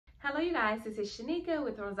Hello you guys, this is Shanika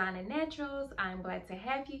with Roseonna Naturals. I'm glad to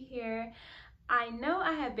have you here. I know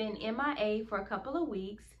I have been MIA for a couple of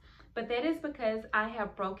weeks, but that is because I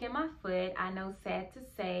have broken my foot. I know, sad to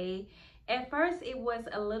say. At first it was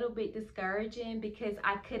a little bit discouraging because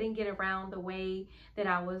I couldn't get around the way that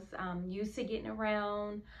I was used to getting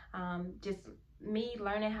around. Just me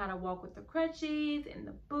learning how to walk with the crutches and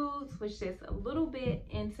the boots was just a little bit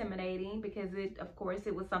intimidating because of course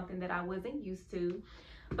it was something that I wasn't used to.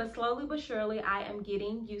 But slowly but surely, I am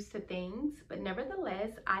getting used to things. But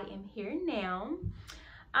nevertheless, I am here now.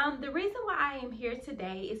 The reason why I am here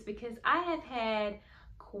today is because I have had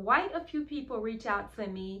quite a few people reach out to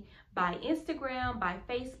me by Instagram, by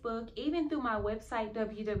Facebook, even through my website,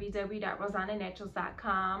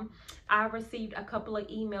 www.roseonnanaturals.com. I received a couple of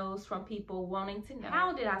emails from people wanting to know,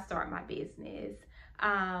 how did I start my business?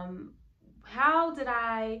 How did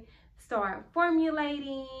I start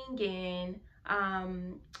formulating, and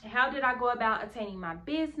how did I go about attaining my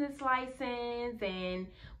business license, and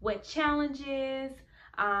what challenges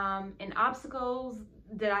and obstacles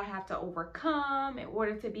did I have to overcome in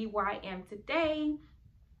order to be where I am today?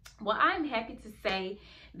 Well, I'm happy to say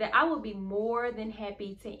that I will be more than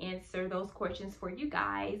happy to answer those questions for you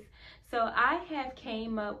guys. So I have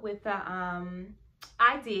came up with the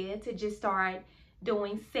idea to just start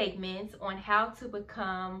doing segments on how to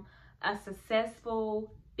become a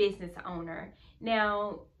successful business owner.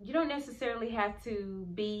 Now, you don't necessarily have to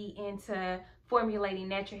be into formulating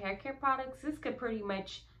natural hair care products. This could pretty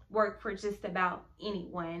much work for just about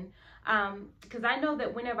anyone. Because I know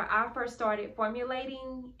that whenever I first started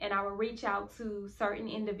formulating and I would reach out to certain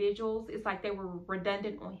individuals, it's like they were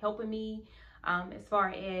redundant on helping me as far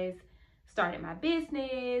as starting my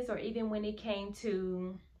business, or even when it came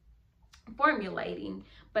to formulating.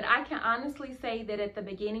 But I can honestly say that at the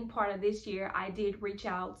beginning part of this year, I did reach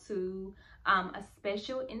out to a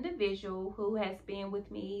special individual who has been with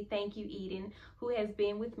me. Thank you, Eden, who has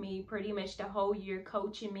been with me pretty much the whole year,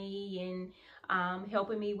 coaching me and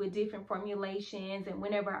helping me with different formulations. And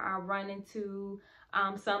whenever I run into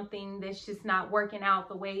something that's just not working out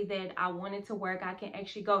the way that I want it to work, I can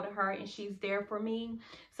actually go to her and she's there for me.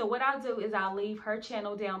 So what I'll do is I'll leave her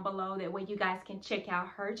channel down below. That way you guys can check out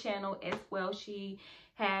her channel as well. She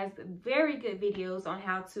has very good videos on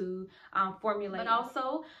how to formulate. But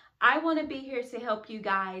also, I want to be here to help you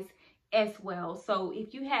guys as well. So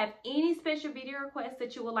if you have any special video requests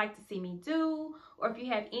that you would like to see me do, or if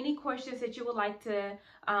you have any questions that you would like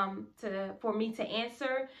for me to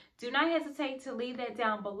answer, do not hesitate to leave that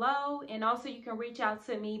down below. And also you can reach out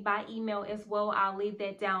to me by email as well. I'll leave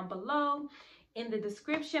that down below in the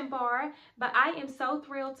description bar. But I am so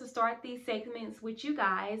thrilled to start these segments with you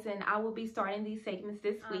guys, and I will be starting these segments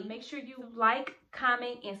this week. Make sure you like,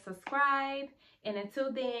 comment, and subscribe. And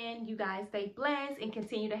until then, you guys stay blessed and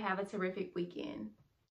continue to have a terrific weekend.